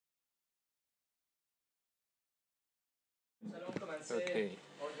Okay,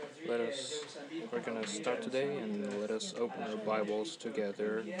 we're gonna start today and let us open our Bibles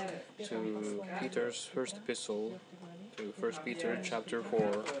together to Peter's first epistle, to First Peter chapter 4.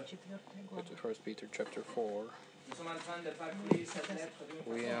 Go to First Peter chapter 4.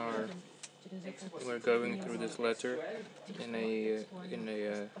 We are we're going through this letter in a in a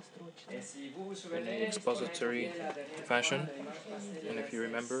uh, in an expository fashion, and if you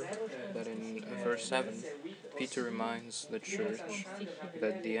remember that in verse 7, Peter reminds the church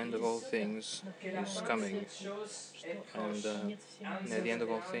that the end of all things is coming, and the end of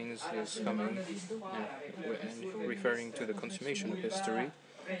all things is coming, and referring to the consummation of history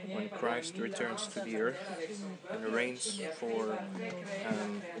when Christ returns to the earth and reigns for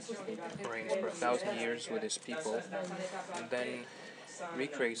 1,000 years with his people, and then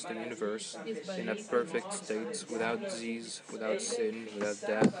recreates the universe in a perfect state, without disease, without sin, without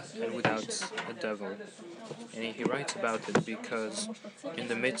death, and without a devil. And he writes about it because in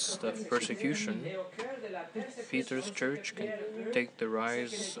the midst of persecution, Peter's church can take the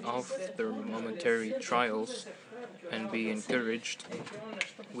rise of their momentary trials and be encouraged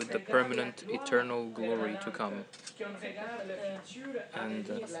with the permanent eternal glory to come. And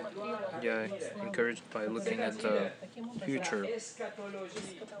encouraged by looking at the future,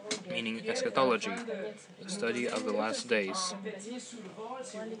 meaning eschatology, the study of the last days.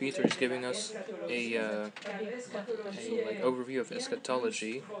 Peter is giving us a overview of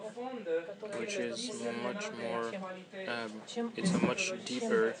eschatology, which is much more. It's a much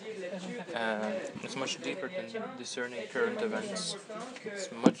deeper. It's much deeper than discerning current events. It's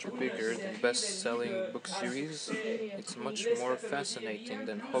much bigger than best-selling book series. It's much more fascinating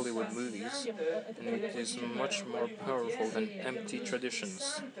than Hollywood movies, and it is much more powerful than empty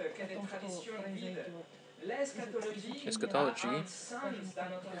traditions. Eschatology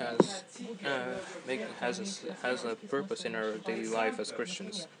has a purpose in our daily life as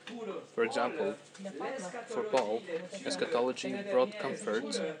Christians. For example, for Paul, eschatology brought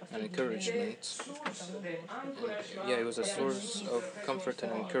comfort and encouragement. It was a source of comfort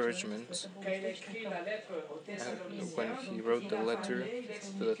and encouragement. When he wrote the letter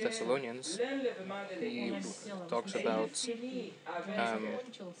to the Thessalonians, he talks about.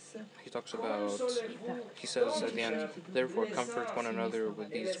 He says at the end, "Therefore, comfort one another with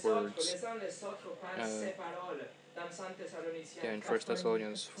these words." In 1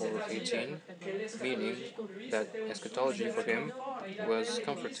 Thessalonians 4:18, meaning that eschatology for him was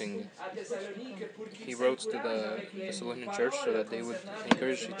comforting. He wrote to the Thessalonian church so that they would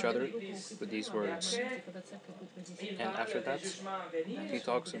encourage each other with these words. And after that, he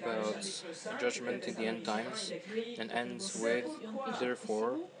talks about judgment in the end times and ends with,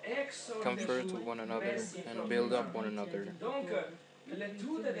 "Therefore, comfort one another and build up one another." In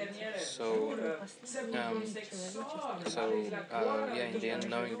the end,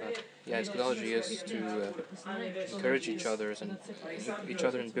 knowing that eschatology is to encourage each other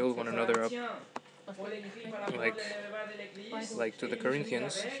and build one another up. Like to the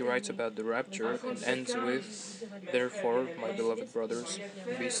Corinthians, he writes about the rapture and ends with, "Therefore, my beloved brothers,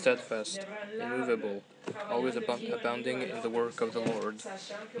 be steadfast, immovable, always abounding in the work of the Lord,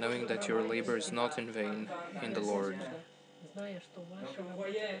 knowing that your labor is not in vain in the Lord."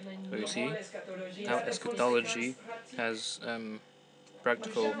 So you see how eschatology has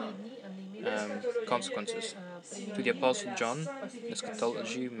practical consequences. To the Apostle John,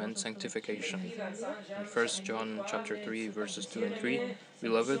 eschatology meant sanctification. In 1 John chapter 3, verses 2 and 3,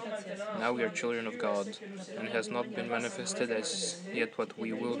 "Beloved, now we are children of God, and it has not been manifested as yet what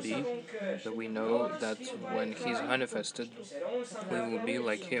we will be, but we know that when he is manifested, we will be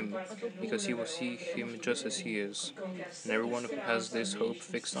like him, because he will see him just as he is. And everyone who has this hope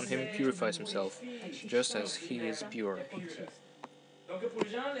fixed on him purifies himself, just as he is pure." So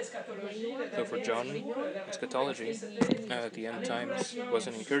for John, eschatology at the end times was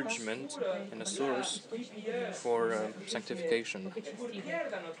an encouragement and a source for sanctification.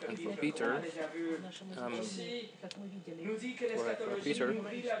 And for Peter,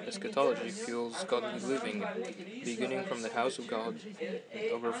 eschatology fuels godly living, beginning from the house of God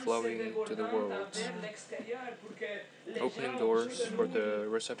and overflowing to the world, opening doors for the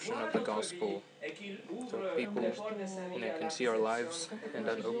reception of the gospel. So people can see our lives, and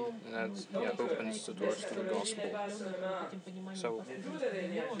that opens the doors to the gospel. So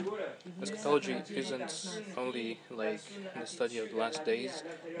eschatology isn't only like the study of the last days,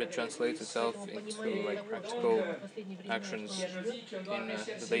 but it translates itself into like practical actions in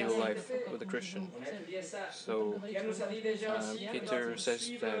the daily life of the Christian. So Peter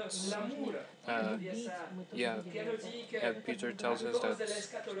says that uh, yeah, Peter tells us that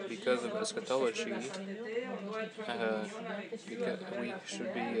because of eschatology, because we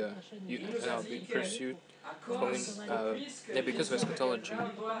should be pursued because of eschatology,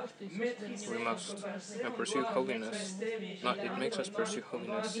 we must pursue holiness. Not it makes us pursue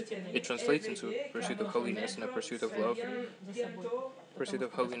holiness. It translates into pursuit of holiness and a pursuit of love. Pursuit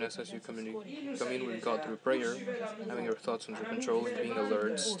of holiness as you commune with God through prayer, having your thoughts under control and being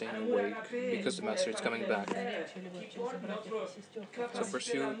alert, staying awake, because the Master is coming back. So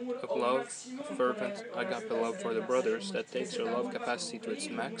pursue of love, fervent agape love for the brothers that takes your love capacity to its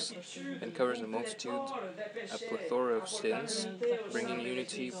max and covers a multitude, a plethora of sins, bringing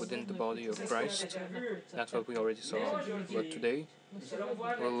unity within the body of Christ. That's what we already saw. But today,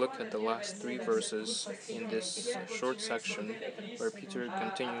 we'll look at the last 3 verses in this short section where Peter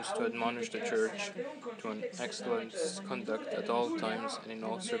continues to admonish the church to an excellent conduct at all times and in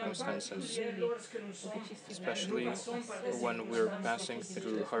all circumstances, especially when we're passing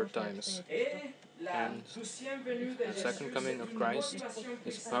through hard times. And the second coming of Christ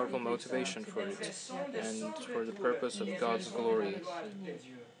is a powerful motivation for it and for the purpose of God's glory.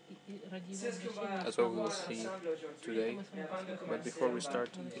 That's what we will see today. But before we start,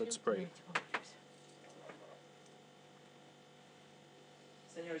 let's pray.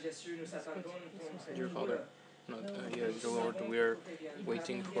 Dear Father, dear Lord, we are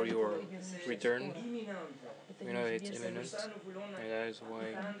waiting for your return. We know it's imminent, and that is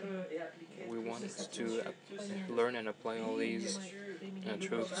why we want to learn and apply all these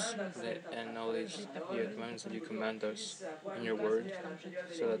truths and all these commands that you command us in your word,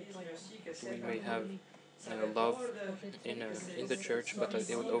 so that we may have love in the church, but that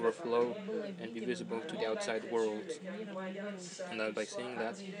it would overflow and be visible to the outside world, and that by saying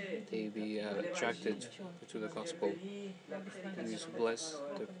that they be attracted to the gospel. Please bless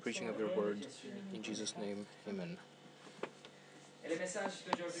the preaching of your word. In Jesus' name, amen. And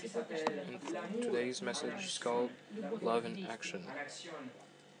today's message is called Love in Action.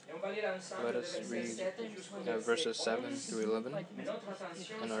 Let us read verses 7 through 11,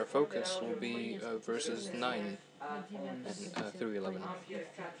 and our focus will be verses 9 and through 11.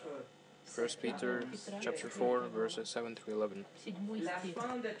 1 Peter chapter 4, verses 7 through 11.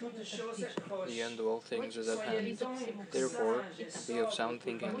 The end of all things is at hand. Therefore, be of sound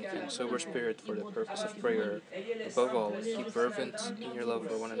thinking and sober spirit for the purpose of prayer. Above all, keep fervent in your love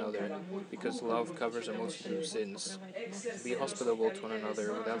for one another, because love covers a multitude of sins. Be hospitable to one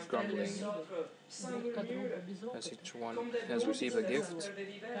another without grumbling. As each one has received a gift,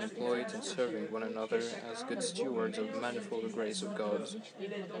 employ it in serving one another as good stewards of the manifold grace of God.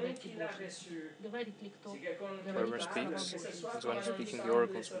 Whoever speaks is one speaking the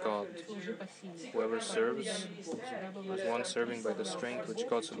oracles of God. Whoever serves is one serving by the strength which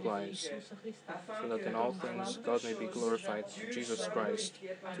God supplies, so that in all things God may be glorified through Jesus Christ,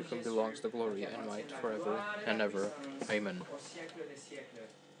 to whom belongs the glory and might forever and ever. Amen.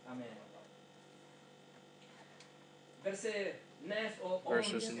 Verses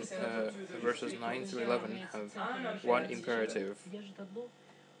 9 through 11 have one imperative,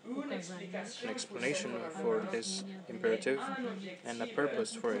 an explanation for this imperative, and a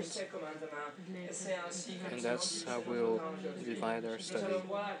purpose for it. And that's how we'll divide our study.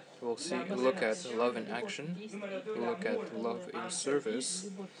 We'll look at love in action, we'll look at love in service,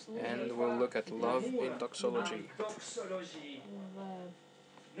 and we'll look at love in doxology.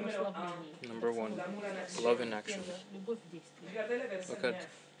 Number 1, love in action. Look at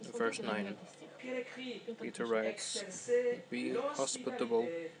verse 9. Peter writes, "Be hospitable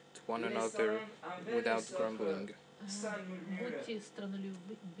to one another without grumbling."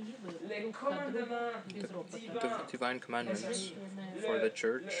 The divine commandments for the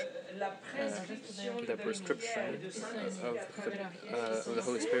church, the prescription of the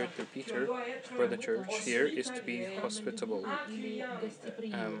Holy Spirit through Peter for the church here is to be hospitable.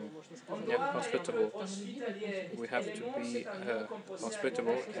 Hospitable. We have to be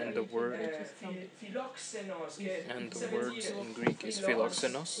hospitable, and the word in Greek is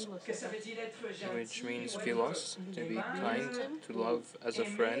philoxenos, which means philos, to be kind, to love as a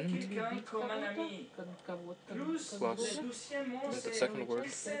friend, plus, and the second word,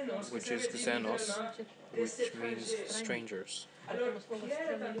 which is xenos, which means strangers.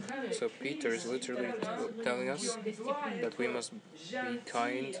 So Peter is literally telling us that we must be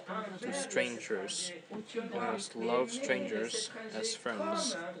kind to strangers. We must love strangers as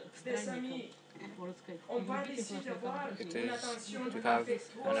friends. It is to have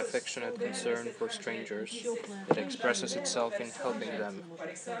an affectionate concern for strangers that expresses itself in helping them.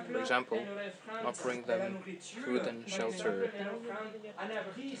 For example, offering them food and shelter,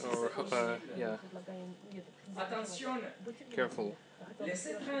 or careful.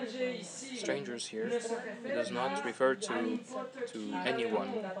 Strangers here does not refer to anyone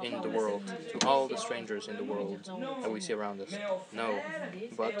in the world, to all the strangers in the world that we see around us. No,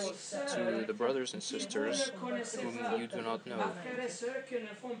 but to the brothers and sisters whom you do not know.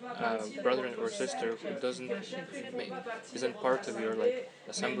 A brother or sister who isn't part of your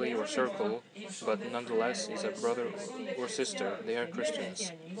assembly or circle, but nonetheless is a brother or sister. They are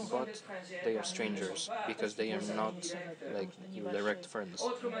Christians, but they are strangers because they are not your direct friends.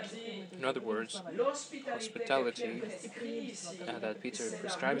 In other words, hospitality that Peter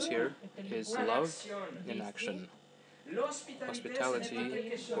prescribes here is love in action.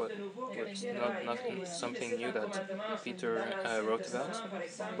 Hospitality was not something new that Peter wrote about,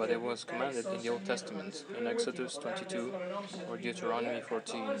 but it was commanded in the Old Testament, in Exodus 22 or Deuteronomy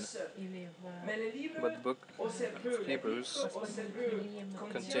 14. But the book of Hebrews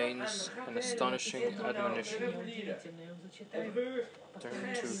contains an astonishing admonition.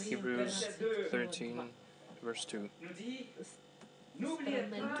 Turn to Hebrews 13, verse 2. Do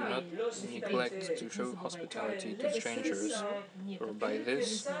not neglect to show hospitality to strangers, for by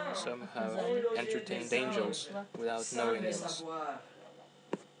this some have entertained angels without knowing it.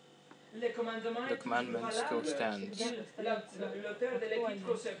 The commandment still stands. The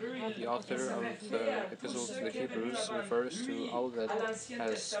author of the Epistle to the Hebrews refers to all that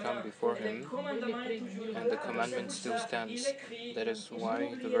has come before him, and the commandment still stands. That is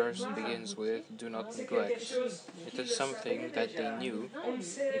why the verse begins with, "Do not neglect." It is something that they knew,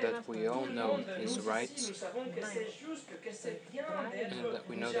 that we all know is right, and that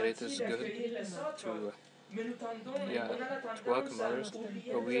we know that it is good to welcome others,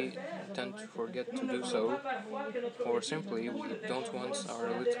 but we tend to forget to do so, or simply we don't want our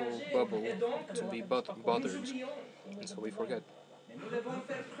little bubble to be bothered, and so we forget.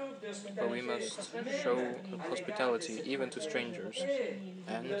 But we must show hospitality even to strangers,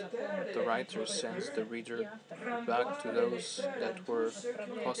 and the writer sends the reader back to those that were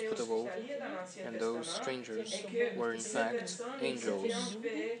hospitable, and those strangers were in fact angels.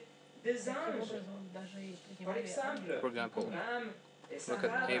 For example, look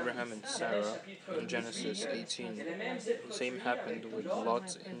at Abraham and Sarah in Genesis 18. The same happened with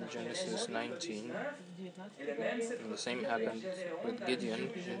Lot in Genesis 19. And the same happened with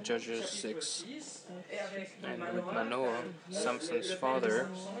Gideon in Judges 6. And with Manoah, Samson's father,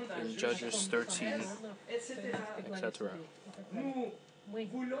 in Judges 13, etc. We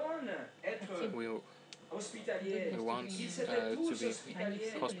want to be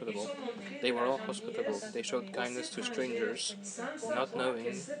hospitable. They were all hospitable. They showed kindness to strangers, not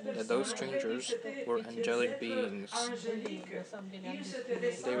knowing that those strangers were angelic beings.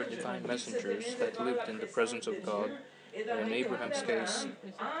 They were divine messengers that lived in the presence of God. And in Abraham's case,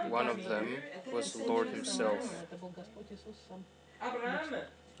 one of them was the Lord himself.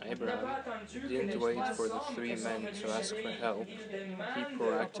 Abraham didn't wait for the three men to ask for help. He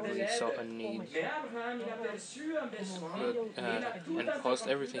proactively saw a need and paused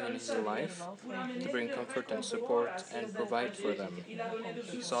everything in his life to bring comfort and support and provide for them.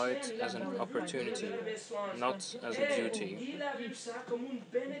 He saw it as an opportunity, not as a duty.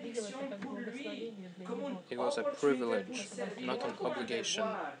 It was a privilege, not an obligation.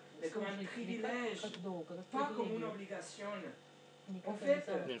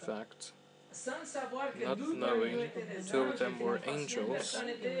 In fact, not knowing, two of them were angels, and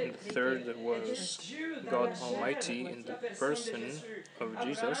the third was God Almighty in the person of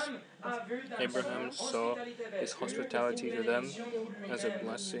Jesus. Abraham saw his hospitality to them as a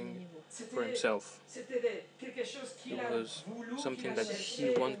blessing for himself. It was something that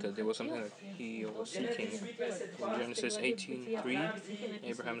he wanted, it was something that he was seeking. In Genesis 18:3,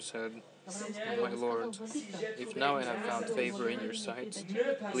 Abraham said, "My Lord, if now I have found favor in your sight,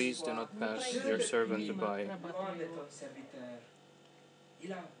 please do not pass your servant by."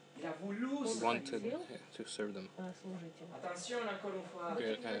 He wanted to serve them.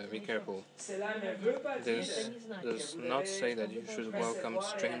 Be careful. This does not say that you should welcome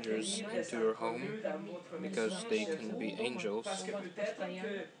strangers into your home because they can be angels,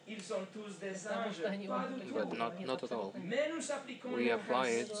 but not at all. We apply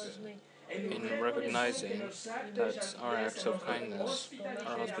it in recognizing that our acts of kindness,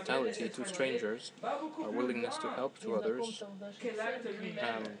 our hospitality to strangers, our willingness to help to others,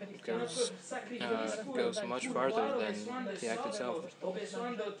 um, goes goes much farther than the act itself.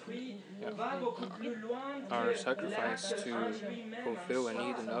 Yeah. Our sacrifice to fulfill a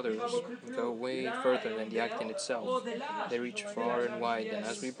need in others go way further than the act in itself. They reach far and wide, and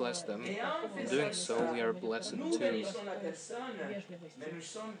as we bless them, in doing so we are blessed too.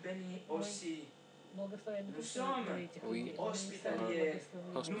 We are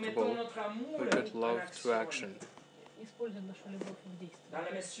hospitable, we put love to action.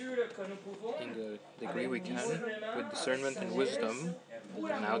 In the degree we can, with discernment and wisdom,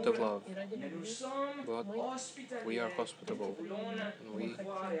 and out of love. But we are hospitable, and we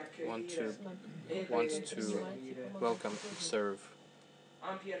want to welcome and serve.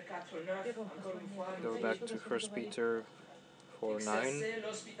 Go back to 1 Peter 4:9.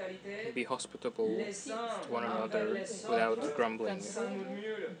 Be hospitable to one another without grumbling.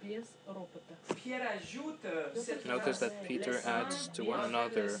 Notice that Peter adds to one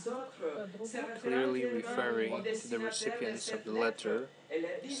another, clearly referring to the recipients of the letter,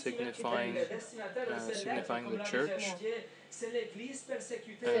 signifying the church.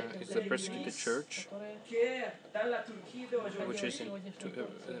 It's the persecuted church, which is in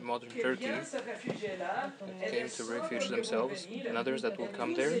modern Turkey, that came to refuge themselves, and others that will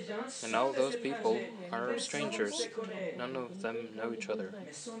come there, and all those people are strangers. None of them know each other,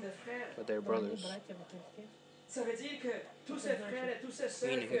 but they're brothers.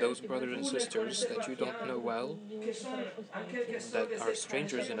 Meaning those brothers and sisters that you don't know well, that are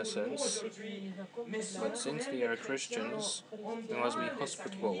strangers in a sense, but since they are Christians, we must be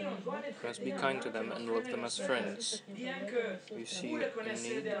hospitable, we must be kind to them and love them as friends. We see a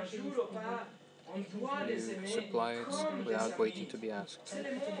need, you supply it without waiting to be asked.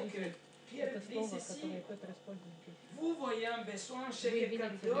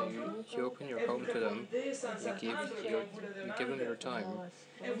 You open your home to them, you give them your time,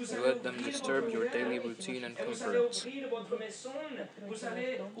 you let them disturb your daily routine and comfort. You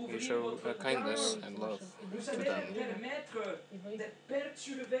show kindness and love to them.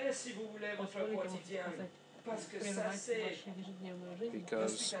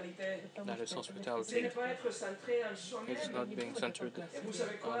 Because that is hospitality. It's not being centered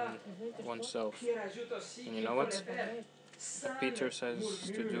on oneself. And you know what? Peter says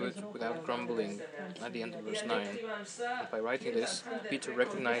to do it without grumbling at the end of verse 9. And by writing this, Peter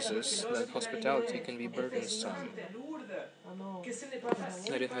recognizes that hospitality can be burdensome,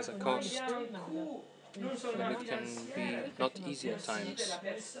 that it has a cost, that it can be not easy at times.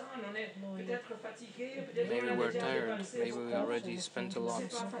 Maybe we're tired, maybe we already spent a lot.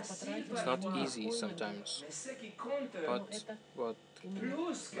 It's not easy sometimes. But what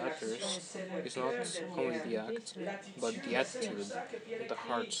matters is not only the act, but the attitude, the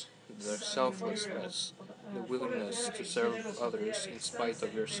heart, the selflessness, the willingness to serve others in spite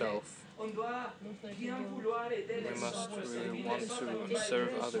of yourself. We must really want to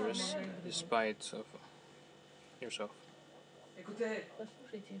serve others despite of yourself.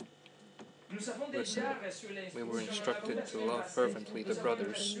 Listen, we were instructed to love fervently the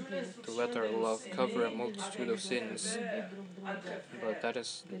brothers, to let our love cover a multitude of sins, but that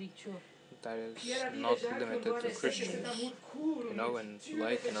is not limited to Christians, and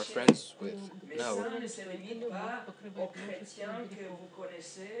like and are friends with. No.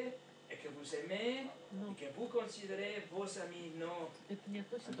 Et que vous aimez, et que vous considérez vos amis. Non.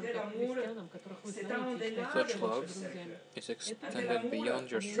 Such love is extended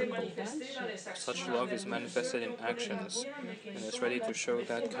beyond your circle. Such love is manifested in actions, and is ready to show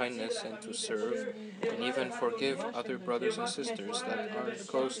that kindness and to serve, and even forgive other brothers and sisters that aren't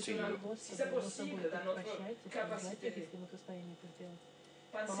close to you.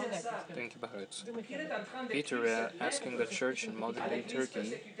 Think about it. Peter asking the church in modern-day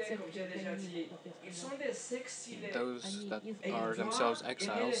Turkey, those that are themselves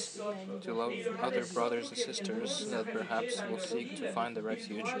exiles, to love other brothers and sisters that perhaps will seek to find a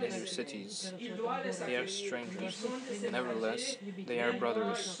refuge in your cities. They are strangers, nevertheless, they are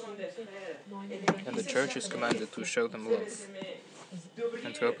brothers, and the church is commanded to show them love,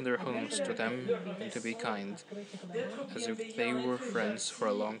 and to open their homes to them, and to be kind, as if they were friends for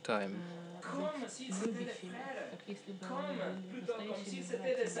a long time.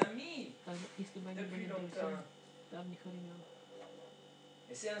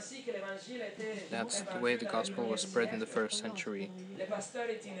 That's the way the gospel was spread in the first century.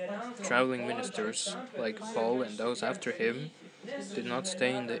 Traveling ministers, like Paul and those after him, did not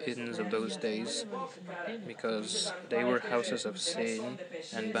stay in the inns of those days, because they were houses of sin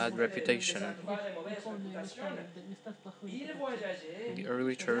and bad reputation. The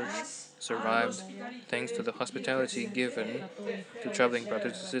early church survived thanks to the hospitality given to traveling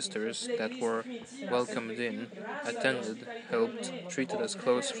brothers and sisters that were welcomed in, attended, helped, treated as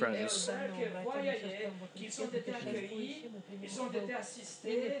close friends.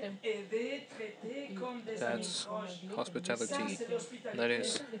 That's hospitality. That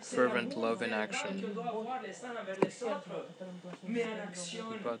is fervent love in action.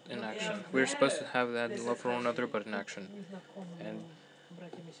 But in action. We're supposed to have that love for one another, but in action. And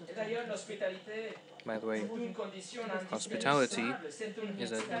by the way, hospitality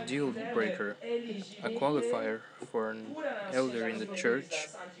is a deal breaker, a qualifier for an elder in the church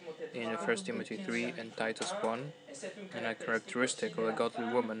in 1 Timothy 3 and Titus 1, and a characteristic of a godly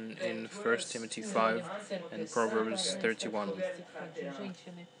woman in 1 Timothy 5 and Proverbs 31.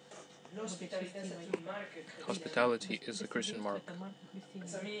 Hospitality is a Christian mark.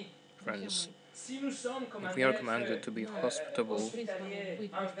 Friends, if we are commanded to be hospitable to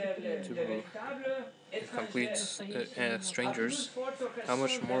complete strangers, how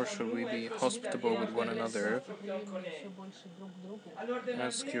much more should we be hospitable with one another?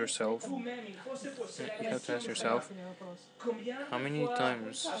 Ask yourself, you have to ask yourself, how many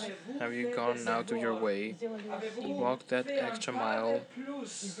times have you gone out of your way, walked that extra mile,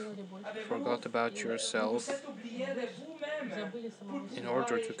 forgot about yourself in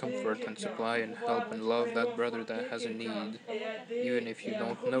order to comfort and supply and help and love that brother that has a need, even if you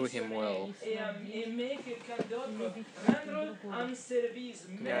don't know him well?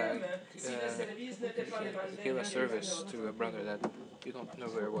 Yeah, give a service to a brother that you don't know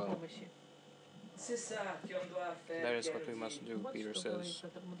very well. That is what we must do, Peter says.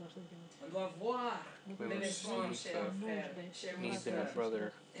 We must see the need in a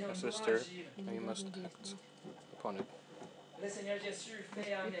brother, a sister, and we must act upon it.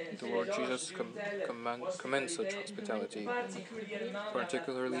 The Lord Jesus commends such hospitality,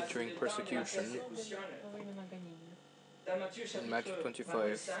 particularly during persecution. In Matthew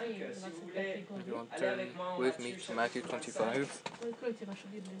 25, if you want to turn with me to Matthew 25,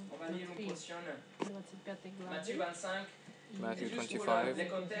 Matthew 25,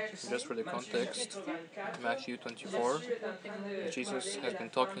 just for the context, Matthew 24, Jesus has been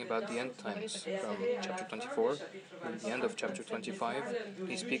talking about the end times from chapter 24. At the end of chapter 25,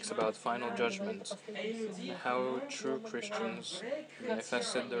 he speaks about final judgment, how true Christians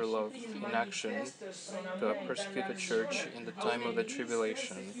manifested their love in action to a persecuted church in the time of the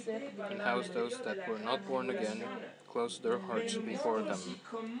tribulation, and how those that were not born again closed their hearts before them.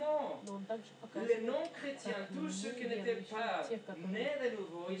 Les non-chrétiens, tous ceux qui n'étaient pas nés de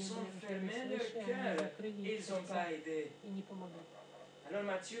nouveau, ils sont fermés leur cœur et ils n'ont pas aidé. Alors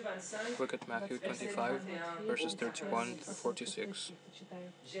Matthieu 25, look at Matthew 25, verses 31 to 46.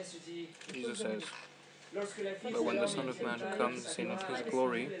 Jesus says, "But when the Son of Man comes in his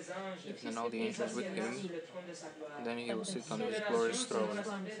glory, and all the angels with him, then he will sit on his glorious throne,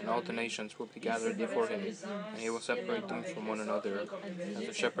 and all the nations will be gathered before him, and he will separate them from one another, as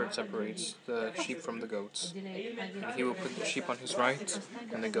the shepherd separates the sheep from the goats. And he will put the sheep on his right,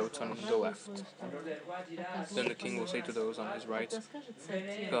 and the goats on the left. Then the king will say to those on his right,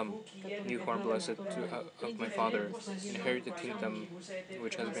 'Come, you who are blessed of my Father, inherit the kingdom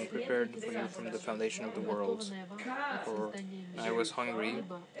which has been prepared for you from the foundation of the world. For I was hungry,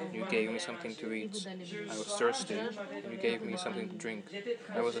 and you gave me something to eat. I was thirsty, and you gave me something to drink.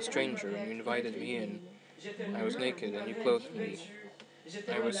 I was a stranger, and you invited me in. I was naked, and you clothed me.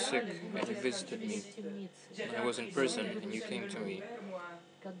 I was sick, and you visited me. I was in prison, and you came to me.'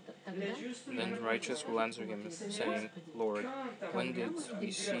 Then the righteous will answer him, saying, 'Lord, when did we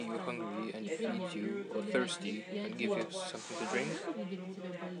see you hungry and feed you, or thirsty and give you something to drink?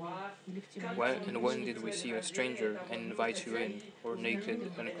 When did we see you a stranger and invite you in, or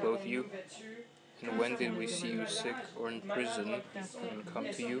naked and clothe you? And when did we see you sick or in prison and come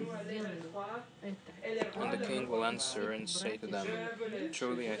to you?' And the king will answer and say to them,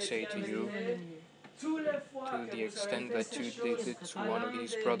 'Truly I say to you, to the extent that you did it to one of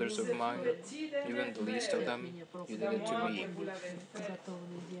these brothers of mine, even the least of them, you did it to me.'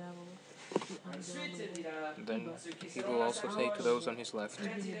 Then he will also say to those on his left,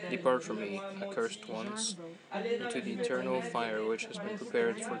 'Depart from me, accursed ones, into the eternal fire which has been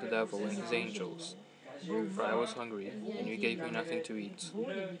prepared for the devil and his angels. For I was hungry, and you gave me nothing to eat.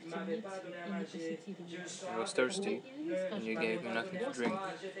 I was thirsty, and you gave me nothing to drink.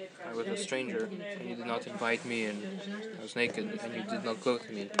 I was a stranger, and you did not invite me in. I was naked, and you did not clothe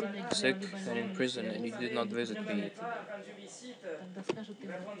me. Sick and in prison, and you did not visit me.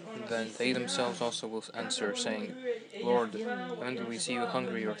 Then they themselves also will answer, saying, Lord, when did we see you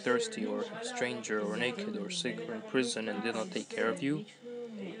hungry or thirsty, or a stranger, or naked, or sick, or in prison, and did not take care of you?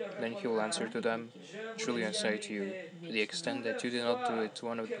 Then he will answer to them, Truly I say to you, to the extent that you did not do it to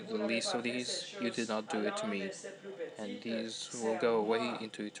one of the least of these, you did not do it to me. And these will go away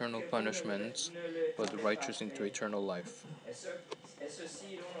into eternal punishment, but the righteous into eternal life.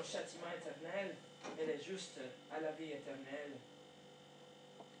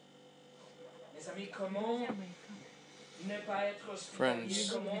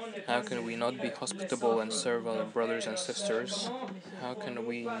 Friends, how can we not be hospitable and serve our brothers and sisters? How can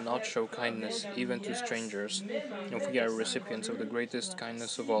we not show kindness even to strangers if we are recipients of the greatest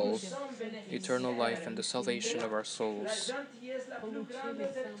kindness of all, eternal life and the salvation of our souls?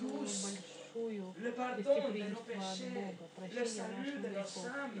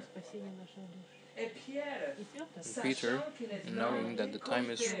 Peter, knowing that the time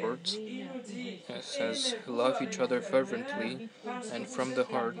is short, says, Love each other fervently and from the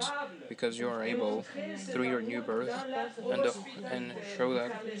heart, because you are able, through your new birth, and show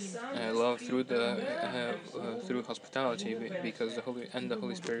that love through hospitality, because the Holy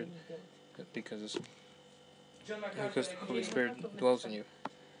Spirit, because the Holy Spirit dwells in you.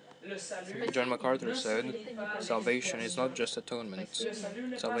 John MacArthur said, Salvation is not just atonement.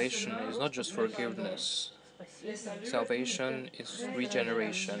 Salvation is not just forgiveness. Salvation is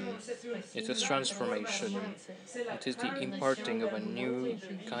regeneration. It is transformation. It is the imparting of a new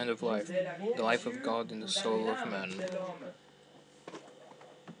kind of life, the life of God in the soul of man.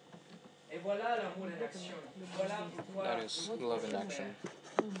 That is love in action.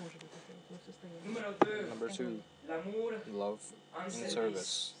 Number 2, love in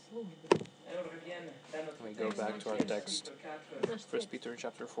service. We go back to our text, 1 Peter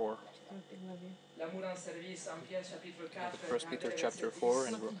chapter 4. 1 Peter chapter 4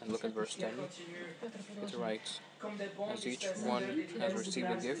 and look at verse 10. Peter writes, As each one has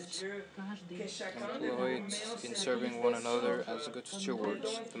received a gift, employ it in serving one another as good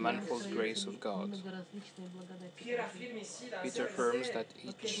stewards of the manifold grace of God. Peter affirms that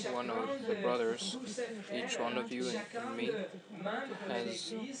each one of the brothers, each one of you and me,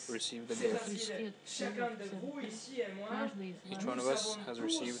 has received a gift. Each one of us has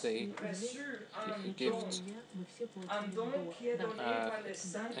received a gift,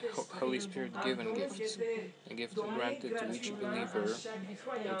 Holy Spirit given gift, a gift granted to each believer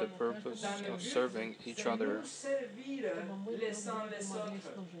with the purpose of serving each other. It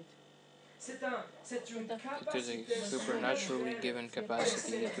is a supernaturally given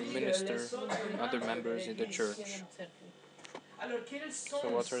capacity to minister other members in the church. So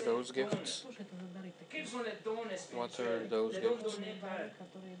what are those gifts? What are those gifts?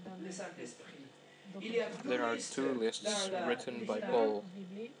 There are 2 lists written by Paul.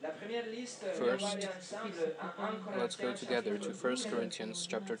 First, let's go together to 1 Corinthians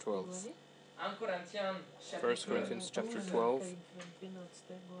chapter 12. 1 Corinthians chapter 12.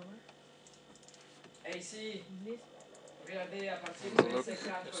 Look,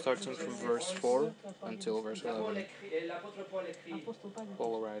 starting from verse 4 until verse 11.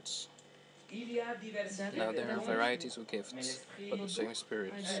 Paul writes, Now there are varieties of gifts, but the same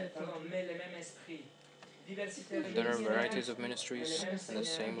Spirit. And there are varieties of ministries, and the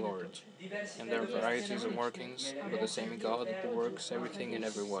same Lord. And there are varieties of workings, but the same God who works everything in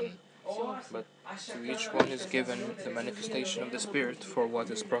everyone. But to each one is given the manifestation of the Spirit for what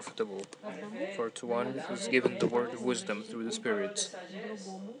is profitable. For to one is given the word of wisdom through the Spirit,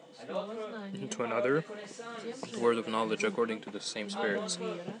 and to another the word of knowledge according to the same Spirit,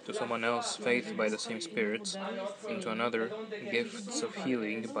 to someone else faith by the same Spirit, and to another gifts of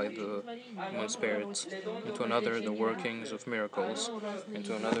healing by the one Spirit, and to another the workings of miracles, and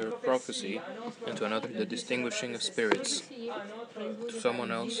to another prophecy, and to another the distinguishing of spirits, to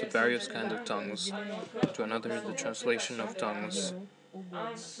someone else various kinds of tongues, to another the translation of tongues.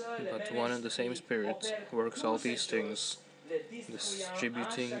 But one and the same Spirit works all these things,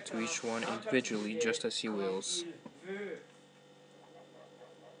 distributing to each one individually just as He wills.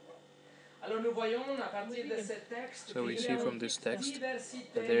 So we see from this text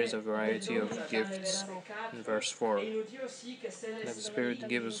that there is a variety of gifts in verse 4, that the Spirit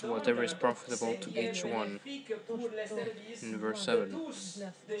gives whatever is profitable to each one. In verse 7,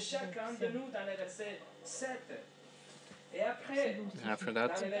 After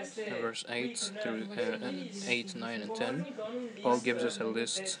that, in verse 8 through 8, 9, and 10, Paul gives us a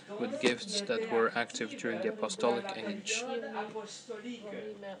list with gifts that were active during the apostolic age,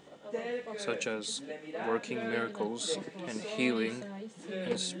 such as working miracles and healing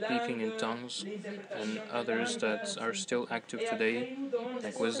and speaking in tongues, and others that are still active today,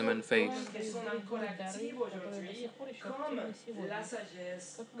 like wisdom and faith.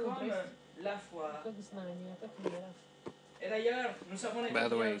 By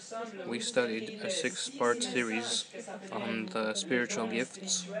the way, we studied a 6-part series on the spiritual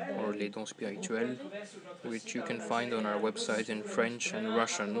gifts, or les dons spirituels, which you can find on our website in French and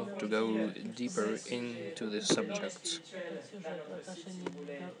Russian to go deeper into this subject.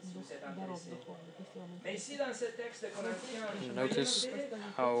 Notice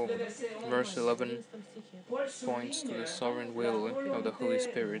how verse 11 points to the sovereign will of the Holy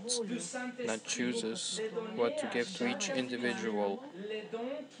Spirit that chooses what to give to each individual.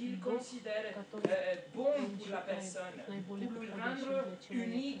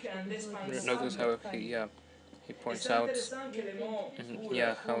 Notice how he points out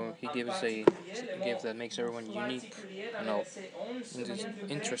how he gives a gift that makes everyone unique and all. And it's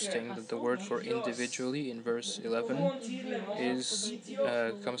interesting that the word for individually in verse 11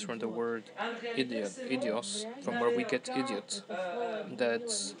 comes from the word idios, from where we get idiot.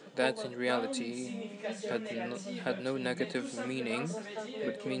 That in reality had no negative meaning,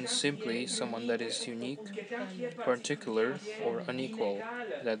 but means simply someone that is unique, particular, or unequal,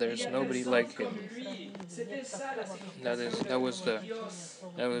 that there's nobody like him. That was the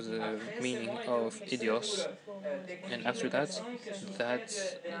meaning of idios. And after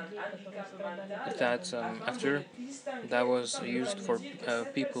that was used for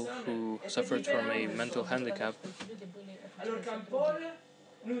people who suffered from a mental handicap.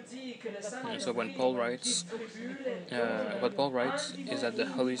 And so when Paul writes, what Paul writes is that the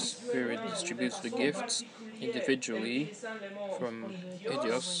Holy Spirit distributes the gifts individually from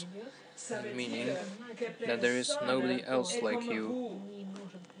idios, meaning that there is nobody else like you.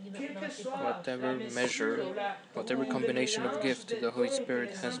 Whatever measure, whatever combination of gift the Holy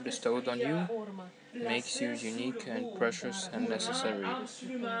Spirit has bestowed on you makes you unique and precious and necessary.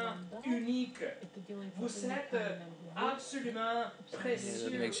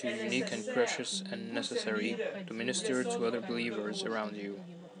 That makes you unique and precious and necessary to minister to other believers around you.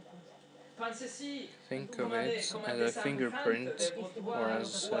 Think of it as a fingerprint or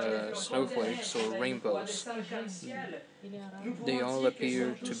as snowflakes or rainbows. They all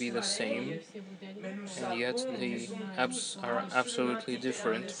appear to be the same, and yet they are absolutely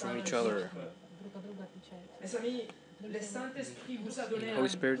different from each other. The Holy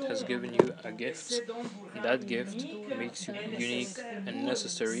Spirit has given you a gift, and that gift makes you unique and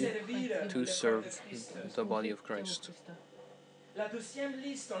necessary to serve the body of Christ.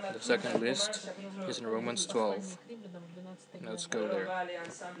 The second list is in Romans 12. Let's go there.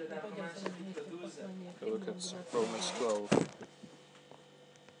 Go look at Romans 12.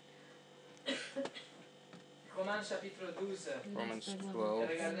 Romans 12,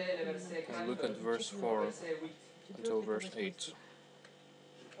 and look at verse 4 until verse 8.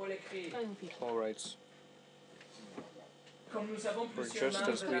 Paul writes, "For just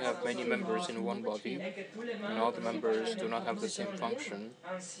as we have many members in one body, and all the members do not have the same function,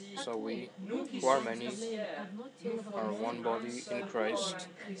 so we, who are many, are one body in Christ,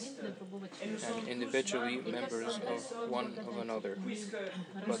 and individually members of one of another,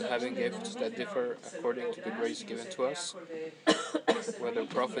 but having gifts that differ according to the grace given to us, whether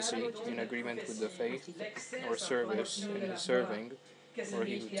prophecy in agreement with the faith, or service in his serving, or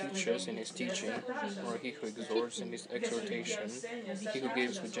he who teaches in his teaching, or he who exhorts in his exhortation, he who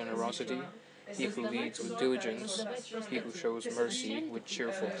gives with generosity, he who leads with diligence, he who shows mercy with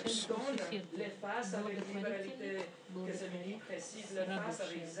cheerfulness."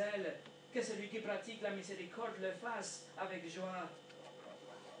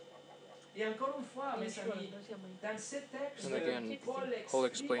 And again, Paul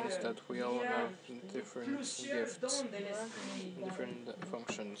explains that we all have different gifts, different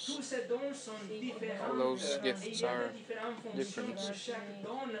functions. All those gifts are different.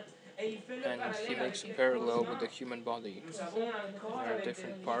 And he makes a parallel with the human body. There are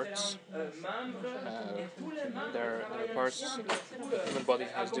different parts. There are parts. The human body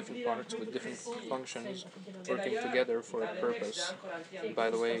has different parts with different functions working together for a purpose. And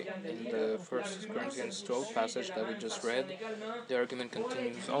by the way, in the 1 Corinthians 12 passage that we just read, the argument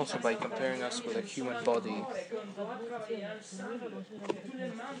continues also by comparing us with a human body.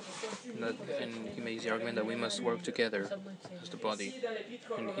 And he makes the argument that we must work together as the body.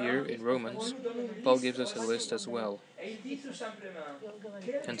 And here, here in Romans, Paul gives us a list as well,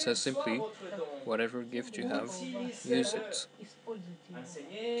 and says simply, whatever gift you have, use it.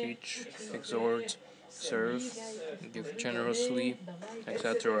 Teach, exhort, serve, give generously,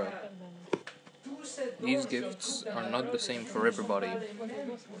 etc. These gifts are not the same for everybody,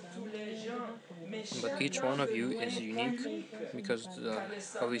 but each one of you is unique because the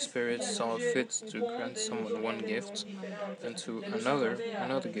Holy Spirit saw fit to grant someone one gift, and to another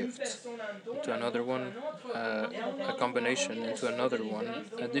gift, to another one a combination, and to another one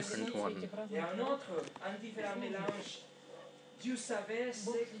a different one.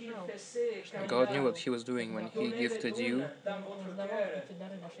 God knew what He was doing when He gifted you,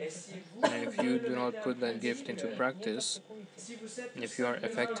 and if you do not put that gift into practice, if you are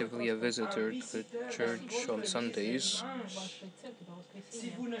effectively a visitor to the church on Sundays,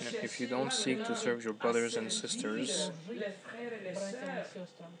 and if you don't seek to serve your brothers and sisters,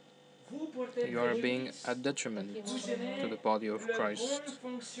 you are being a detriment to the body of Christ.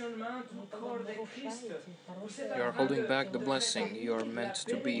 You are holding back the blessing you are meant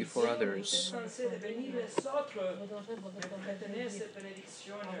to be for others.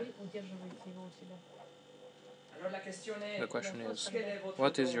 The question is,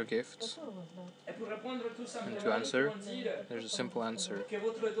 what is your gift? And to answer, there's a simple answer.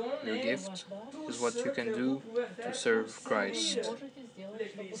 Your gift is what you can do to serve Christ.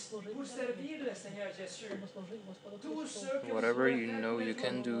 Whatever you know you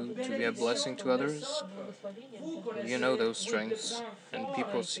can do to be a blessing to others, you know those strengths, and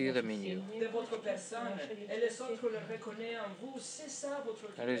people see them in you.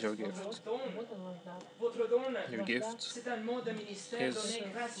 That is your gift. Your gift is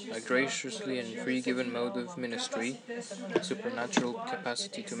a graciously and free given mode of ministry, a supernatural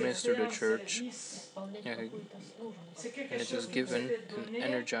capacity to minister the church, and it is given and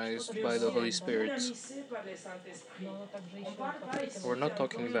energized by the Holy Spirit. We're not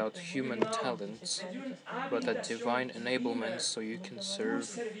talking about human talents, but a divine enablement so you can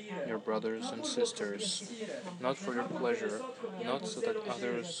serve your brothers and sisters, not for your pleasure, not so that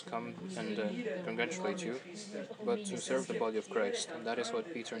others come and congratulate you, but to serve the body of Christ, and that is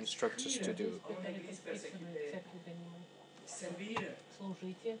what Peter instructs us to do.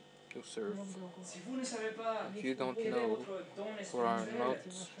 To serve. If you don't know or are not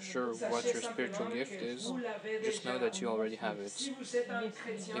sure what your spiritual gift is, just know that you already have it.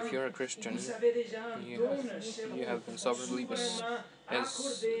 If you're a Christian, you have been sovereignly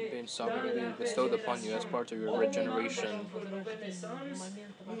bestowed upon you as part of your regeneration.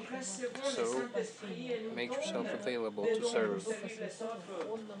 So, make yourself available to serve,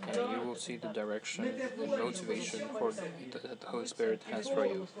 and you will see the direction and motivation that the Holy Spirit has for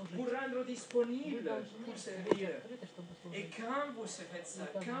you. And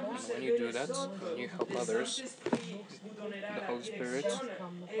when you do that, when you help others, the Holy Spirit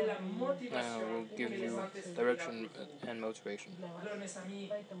will give you direction and motivation.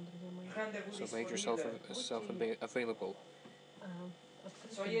 So make yourself available.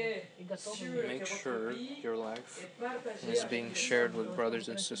 Make sure your life is being shared with brothers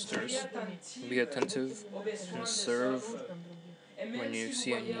and sisters. Be attentive and serve when you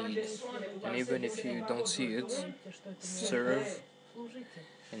see a need. And even if you don't see it, serve,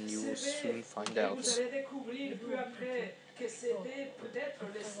 and you will soon find out.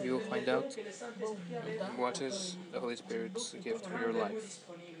 You will find out what is the Holy Spirit's gift for your life.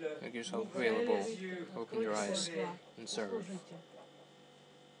 Make yourself available, open your eyes, and serve.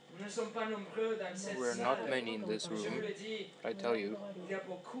 We're not many in this room, but I tell you,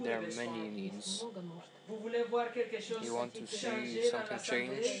 there are many needs. You want to see something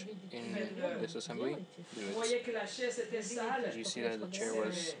change in this assembly? Do it. Did you see that the chair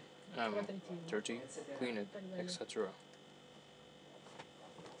was dirty? Clean it, etc.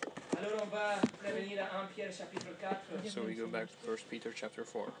 So we go back to 1 Peter chapter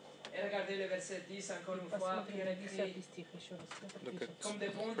 4. Look at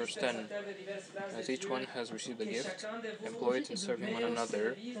verse 10. As each one has received a gift, employ it in serving one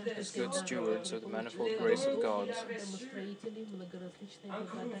another as good stewards of the manifold grace of God.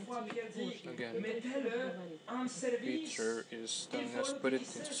 Again, Peter is telling us, put it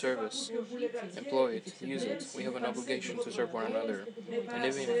into service, employ it, use it. We have an obligation to serve one another. And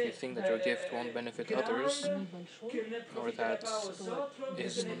even if you think that your gift won't benefit others, or that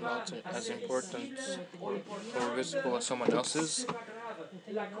is not as important or visible as someone else's,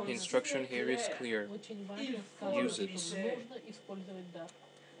 the instruction here is clear. Use it.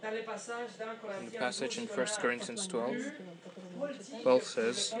 In the passage in 1 Corinthians 12, Paul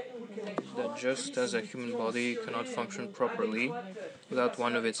says that just as a human body cannot function properly without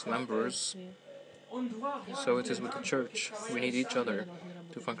one of its members, so it is with the church. We need each other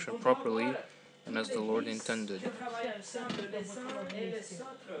to function properly and as the Lord intended.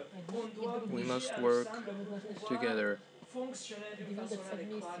 We must work together.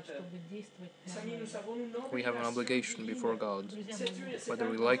 We have an obligation before God, whether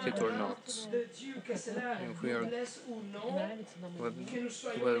we like it or not. If we are,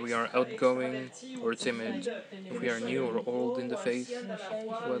 whether we are outgoing or timid, if we are new or old in the faith,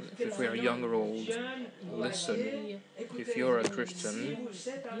 if we are young or old, listen. If you are a Christian,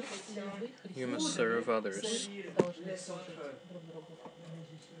 you must serve others.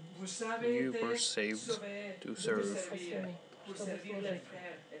 You were saved to serve.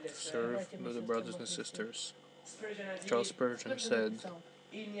 To serve the brothers and sisters. Charles Spurgeon said,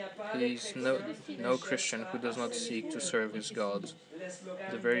 "He is no Christian who does not seek to serve his God."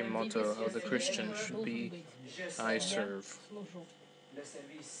 The very motto of the Christian should be, "I serve."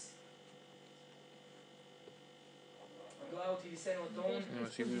 You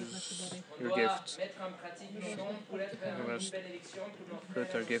must use your gift. We must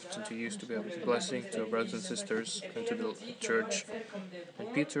put our gifts into use to be a blessing to our brothers and sisters and to the church.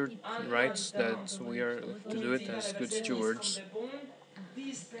 And Peter writes that we are to do it as good stewards.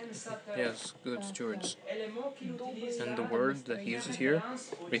 Yes, good stewards. And the word that he uses here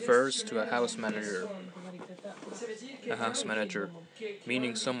refers to a house manager. A house manager,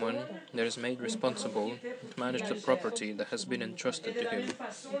 meaning someone that is made responsible to manage the property that has been entrusted to him.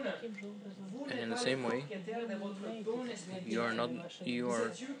 And in the same way, you are not the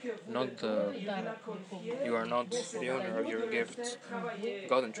owner of your gift.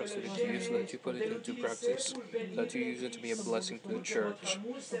 God entrusted it to you so that you put it into practice, so that you use it to be a blessing to the church,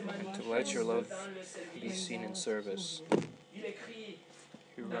 and to let your love be seen in service.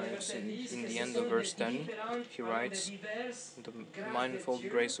 He writes in the end of verse 10, he writes, "The manifold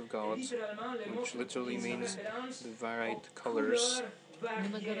grace of God," which literally means the varied colors,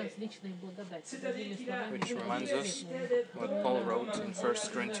 which reminds us what Paul wrote in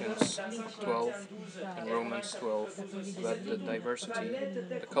 1 Corinthians 12 and Romans 12 about the diversity,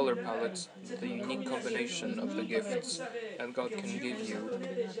 the color palette, the unique combination of the gifts that God can give you,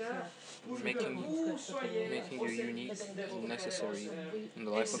 making you unique and necessary in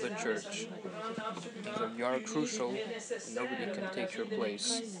the life of the church. And so you are crucial, and nobody can take your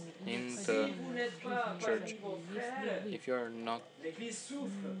place in the church. If you are not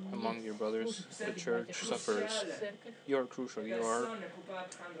among your brothers, the church suffers. You are crucial. You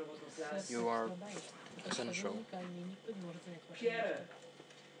are essential.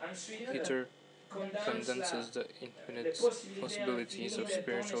 Peter condenses the infinite possibilities of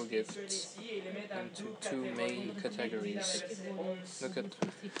spiritual gifts into two main categories. Look at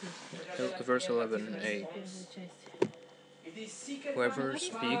verse 11a. Whoever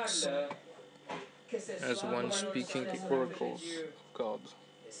speaks as one speaking the oracles of God.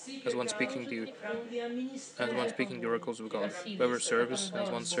 As one speaking the oracles of God. Whoever serves as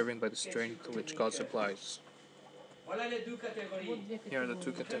one serving by the strength which God supplies. Here are the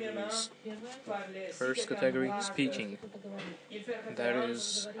two categories. First category, speaking. That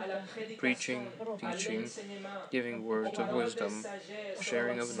is preaching, teaching, giving words of wisdom,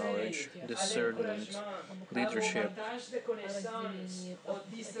 sharing of knowledge, discernment, leadership.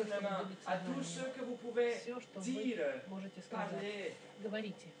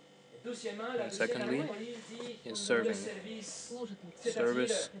 And secondly, is serving.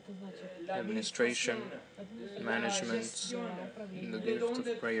 Service, administration, management, the gift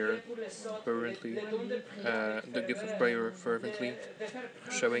of prayer fervently,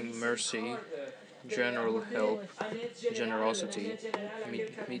 showing mercy, general help, generosity,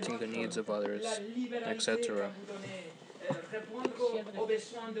 meeting the needs of others, etc.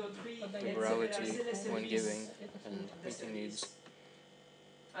 Liberality when giving and meeting needs.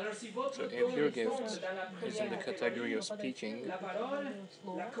 So if your gift is in the category of speaking,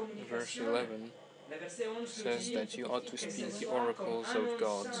 verse 11 says that you ought to speak the oracles of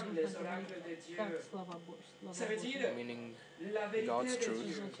God, meaning God's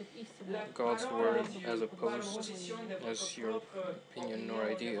truth, God's word, as opposed as your opinion or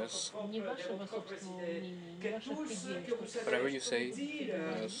ideas. Whatever you say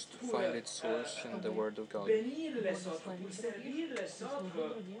must find its source in the word of God.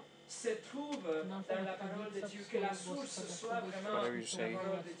 Whatever you say,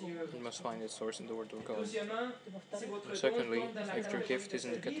 it must find its source in the Word of God. And secondly, if your gift is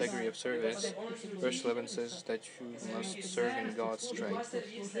in the category of service, verse 11 says that you must serve serve in God's strength,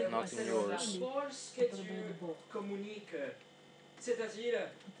 not in yours.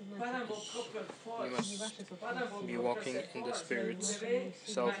 You must be walking in the Spirit,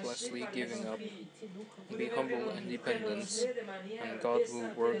 selflessly giving up, be humble and dependent, and God will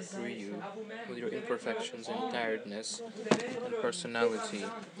work through you with your imperfections and tiredness and personality.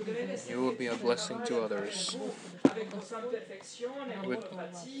 You will be a blessing to others.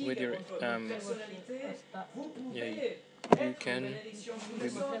 With your yeah, you can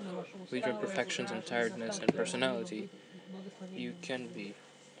with your perfections and tiredness and personality, you can be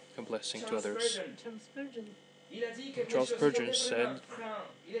a blessing to others. Charles Spurgeon said,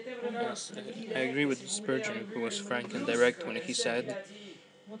 yes, I agree with Spurgeon, who was frank and direct when he said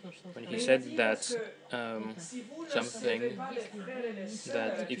that something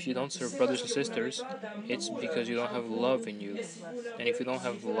that if you don't serve brothers and sisters, it's because you don't have love in you. And if you don't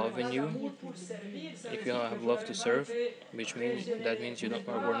have love in you, if you don't have love to serve, which means that means you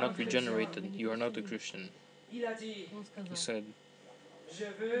were not regenerated. You are not a Christian. He said,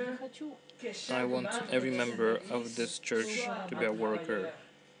 I want every member of this church to be a worker.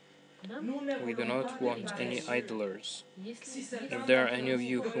 We do not want any idlers. If there are any of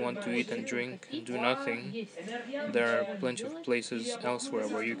you who want to eat and drink and do nothing, there are plenty of places elsewhere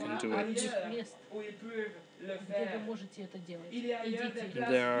where you can do it.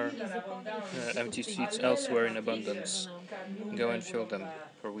 There are empty seats elsewhere in abundance. Go and fill them,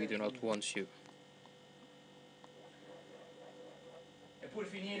 for we do not want you.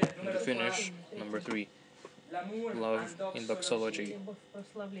 And to finish, number 3, love in doxology.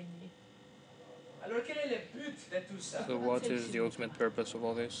 So what is the ultimate purpose of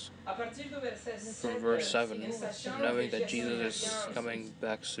all this? From verse 7, knowing that Jesus is coming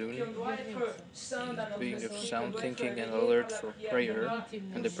back soon, being of sound thinking and alert for prayer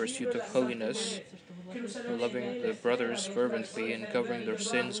and the pursuit of holiness, loving the brothers fervently and covering their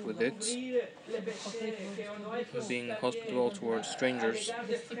sins with it, being hospitable towards strangers,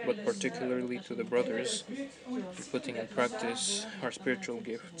 but particularly to the brothers, putting in practice our spiritual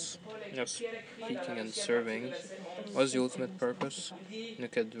gifts, speaking and serving. What's the ultimate purpose?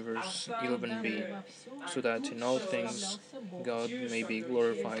 Look at verse 11b, so that in all things God may be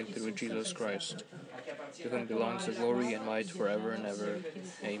glorified through Jesus Christ, to whom belongs the glory and might forever and ever.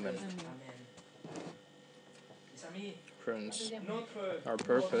 Amen. Friends, our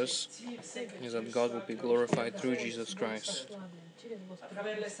purpose is that God will be glorified through Jesus Christ,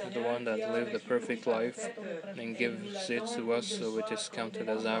 the one that lived a perfect life and gives it to us so it is counted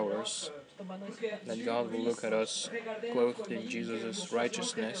as ours. That God will look at us clothed in Jesus'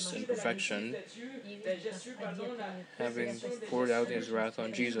 righteousness and perfection, having poured out his wrath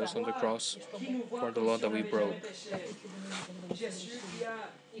on Jesus on the cross for the law that we broke.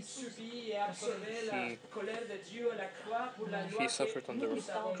 He suffered on the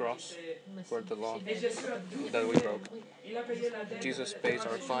cross for the law that we broke. Jesus pays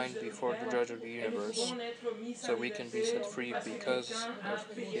our fine before the judge of the universe, so we can be set free because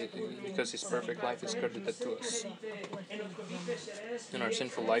his perfect life is credited to us, and our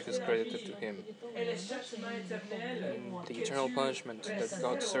sinful life is credited to him. And the eternal punishment that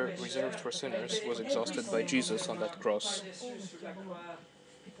God reserved for sinners was exhausted by Jesus on that cross.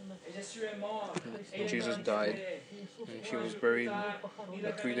 And Jesus died, and he was buried,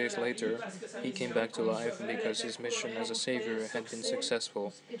 but 3 days later he came back to life because his mission as a savior had been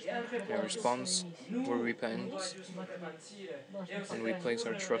successful. In response, we repent and we place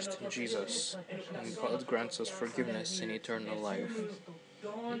our trust in Jesus, and God grants us forgiveness and eternal life.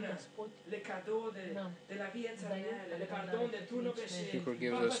 He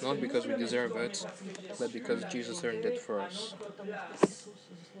forgives us not because we deserve it, but because Jesus earned it for us.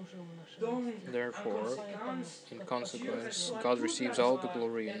 Therefore, in consequence, God receives all the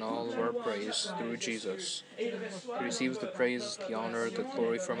glory and all of our praise through Jesus. He receives the praise, the honor, the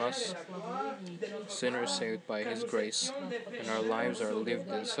glory from us, sinners saved by His grace, and our lives are lived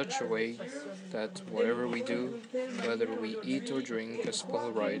in such a way that whatever we do, whether we eat or drink, as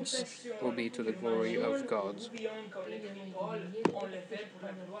Paul writes, will be to the glory of God.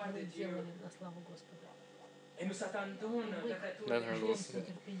 That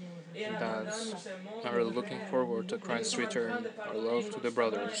are looking forward to Christ's return, our love to the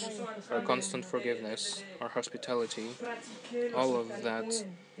brothers, our constant forgiveness, our hospitality, all of that,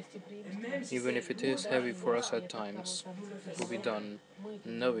 even if it is heavy for us at times, will be done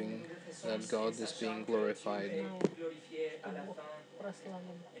knowing that God is being glorified.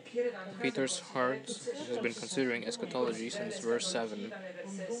 Peter's heart has been considering eschatology since verse 7,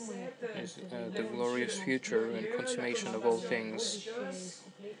 is the glorious future and consummation of all things,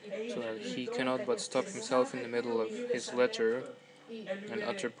 so that he cannot but stop himself in the middle of his letter and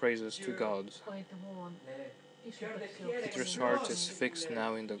utter praises to God. Peter's heart is fixed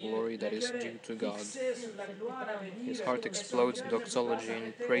now in the glory that is due to God. His heart explodes in doxology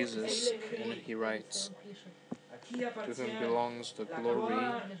and praises, and he writes, "To whom belongs the glory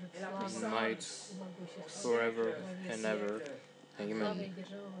and might forever and ever. Amen."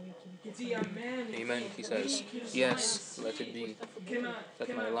 Amen, he says. Yes, let it be.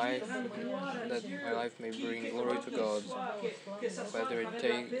 That my life may bring glory to God,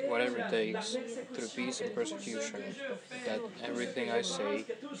 whatever it takes, through peace and persecution. That everything I say,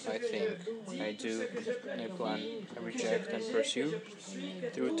 I think, I do, I plan, I reject and pursue,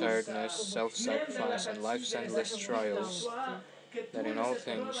 through tiredness, self-sacrifice, and life's endless trials, that in all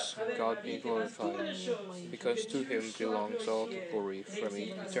things God be glorified, because to him belongs all the glory from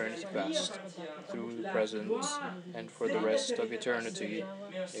eternity past, through the present, and for the rest of eternity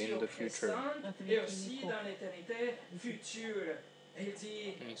in the future.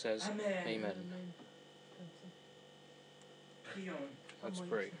 And he says, Amen. Let's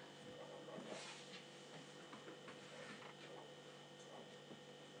pray.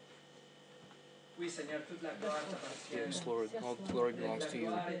 Yes, Lord, all glory belongs to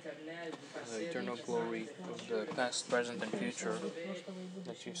you. The eternal glory of the past, present, and future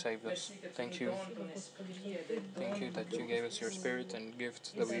that you saved us. Thank you. Thank you that you gave us your Spirit and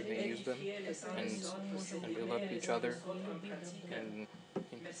gift that we may use them and build up each other and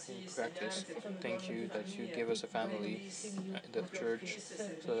in practice. Thank you that you give us a family, the church,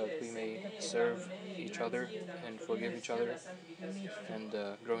 so that we may serve each other and forgive each other and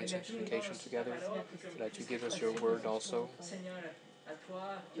grow in sanctification together, that you give us your word also.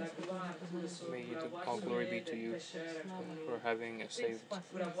 May all glory be to you for having saved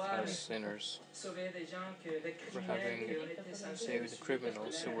us sinners, for having saved the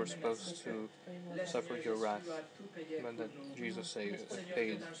criminals who were supposed to suffer your wrath, but that Jesus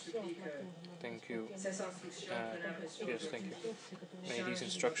paid. Thank you. Yes, thank you. May these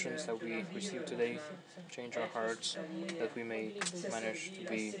instructions that we receive today change our hearts, that we may manage to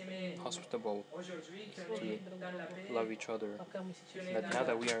be hospitable, to love each other, that now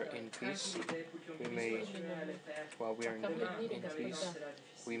that we are in peace, we may, while we are in peace,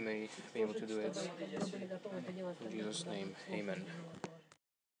 we may be able to do it. In Jesus' name, amen.